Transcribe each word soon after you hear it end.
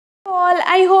All,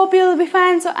 I hope you will be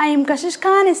fine. So I am Kashish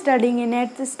Khan, studying in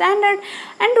 8th standard,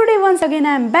 and today once again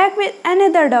I am back with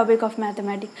another topic of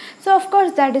mathematics. So of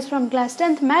course that is from class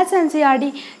 10th Maths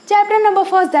NCERT, chapter number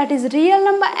 1st, that is real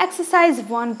number, exercise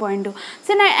 1.2.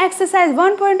 So now exercise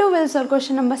 1.2 will solve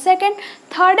question number 2nd,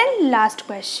 3rd and last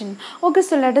question. Okay,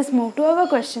 so let us move to our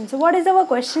question. So what is our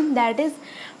question? That is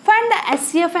find the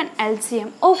SCF and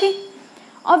LCM. Okay,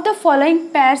 of the following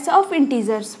pairs of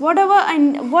integers. What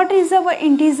is our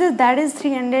integers? That is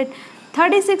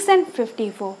 336 and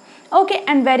 54. Okay,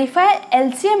 and verify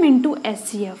LCM into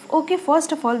SCF. Okay,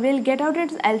 first of all we'll get out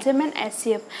its LCM and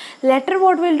SCF. Later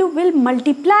what we'll do, we'll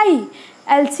multiply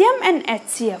LCM and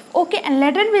HCF. Okay, and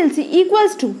later we'll see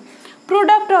equals to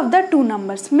product of the two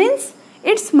numbers, means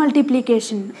its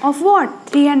multiplication of what?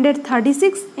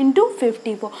 336 into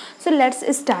 54. So let's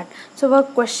start. So our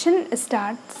question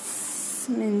starts,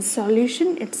 means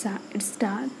solution, it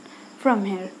start from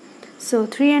here. So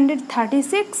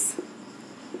 336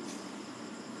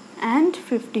 and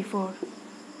 54.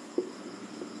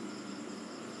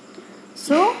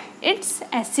 So its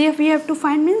SCF we have to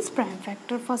find, means prime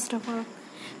factor. First of all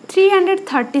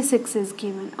 336 is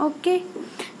given. Okay,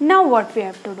 now what we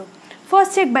have to do?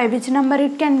 First check by which number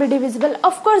it can be divisible.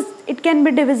 Of course it can be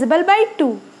divisible by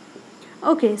 2.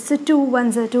 Okay, so 2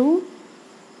 1s are 2,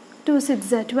 2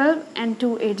 6s are 12 and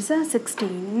 2 8s are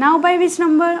 16. Now by which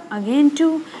number? Again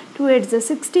 2, 2 8s are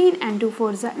 16 and 2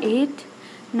 4s are 8.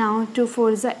 Now 2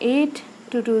 4s are 8,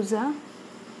 2 2s are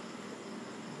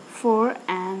 4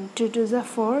 and 2 2s are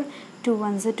 4, 2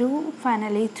 1s are 2,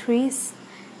 finally 3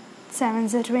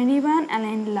 7s are 21 and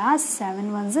in last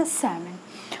 7 1s are 7.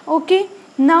 Okay,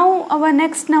 now our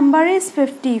next number is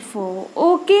 54.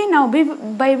 Okay, now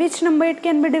by which number it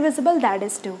can be divisible? That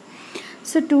is 2.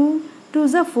 So 2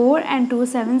 2s are 4 and 2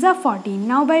 7s are 14.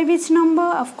 Now by which number?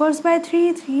 Of course by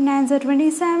 3. 3 9s are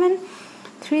 27,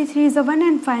 3 3s are 1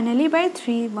 and finally by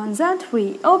 3 1s are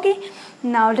 3. Okay,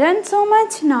 now done so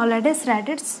much. Now let us write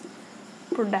its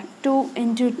product. 2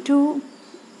 into 2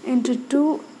 into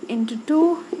 2 into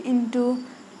 2 into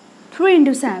 3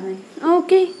 into 7.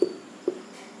 Okay,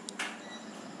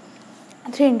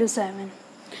 3 into 7.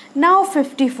 Now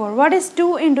 54. What is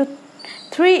 2 into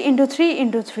 3 into 3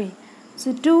 into 3?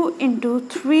 So 2 into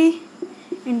 3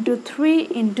 into 3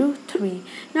 into 3.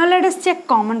 Now let us check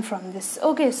common from this.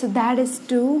 Okay, so that is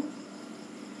 2.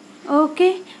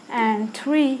 Okay, and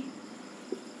 3.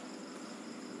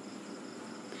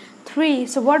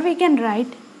 So what we can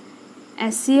write?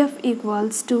 SCF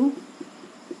equals to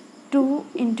 2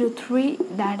 into 3,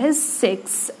 that is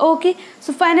 6. Okay,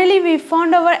 so finally we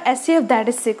found our SCF, that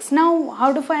is 6. Now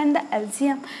how to find the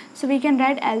LCM? So we can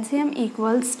write LCM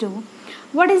equals to,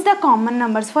 what is the common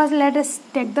numbers? First let us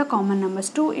take the common numbers.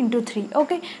 2 into 3.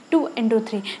 Okay, 2 into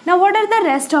 3. Now what are the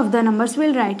rest of the numbers?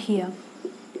 We'll write here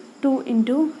 2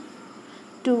 into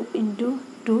 2 into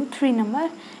 2, 3 number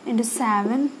into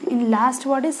 7. In last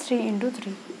what is 3 into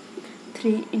 3?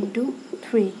 3 into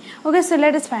 3. Okay, so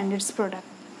let us find its product.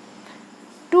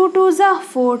 2 2s are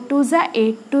 4, 2s are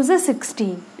 8, 2s are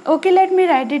 16. Okay, let me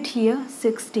write it here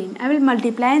 16. I will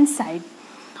multiply inside.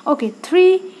 Okay,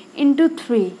 3 into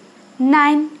 3,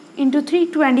 9 into 3,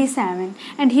 27.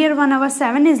 And here 1 over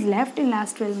 7 is left. In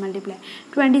last we'll multiply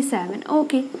 27.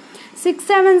 Okay, 6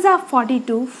 7s are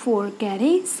 42, 4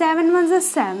 carry, 7 1s are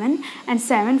 7 and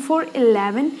 7 4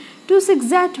 11, 2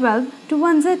 6s are 12, 2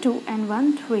 1s are 2 and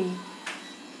 1 3.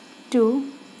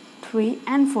 2 3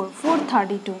 and 4,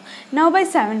 32. Now by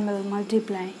 7 we'll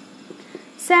multiply.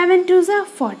 7 2s are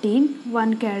 14,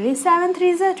 1 carry, 7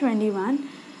 3s are 21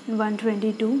 and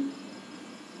 122.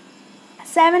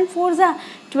 7 4s are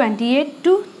 28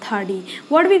 to 30.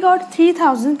 What we got?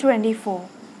 3024.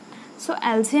 So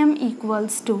LCM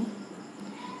equals to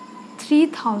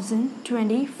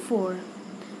 3024.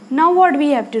 Now what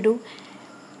we have to do?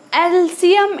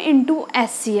 LCM into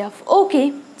SCF.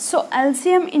 Okay, so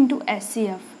LCM into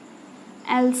SCF.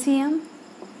 LCM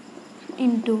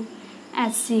into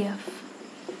SCF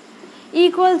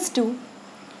equals to,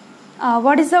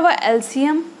 what is our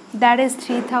LCM? That is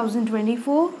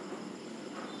 3024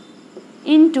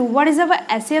 into, what is our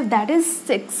SCF? That is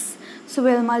 6. So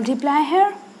we'll multiply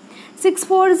here. 6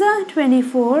 4s are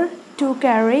 24, 2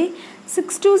 carry,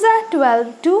 6 2s are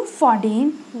 12, 2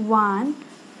 14, 1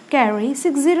 carry,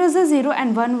 6 zeros are 0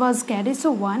 and 1 was carry, so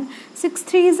 1, 6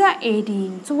 3s are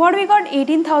 18. So what we got?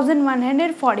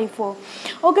 18,144.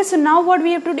 Okay, so now what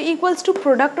we have to do? Equals to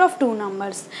product of two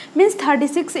numbers, means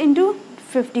 36 into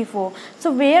 54.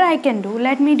 So where I can do,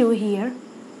 let me do here,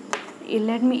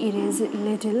 let me erase it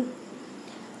little.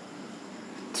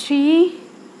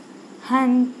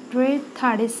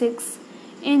 336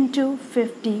 into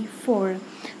 54.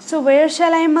 So where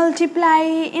shall I multiply?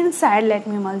 Inside, let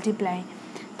me multiply.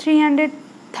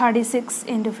 336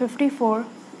 into 54.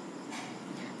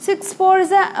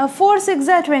 4 6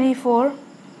 are 24.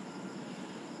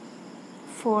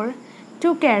 4.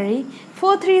 2 carry.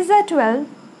 4 3s are 12.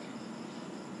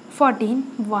 14.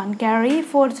 1 carry.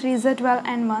 4 3s are 12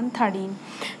 and 1 13.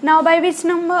 Now by which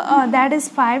number? That is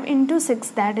 5 into 6,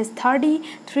 that is 30.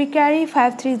 3 carry.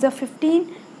 5 3s are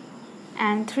 15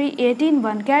 and 3 18.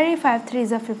 1 carry. 5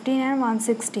 3s are 15 and 1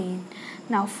 16.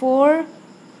 Now 4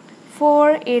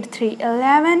 8 3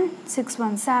 11. 6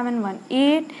 1 7 1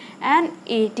 8 and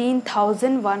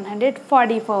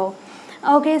 18,144.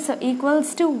 Okay, so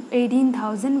equals to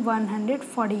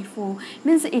 18,144,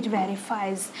 means it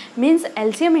verifies, means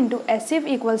LCM into HCF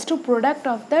equals to product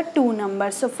of the two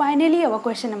numbers. So finally our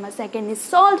question number 2 is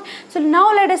solved. So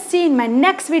now let us see in my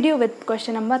next video with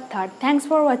question number 3. Thanks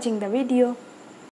for watching the video.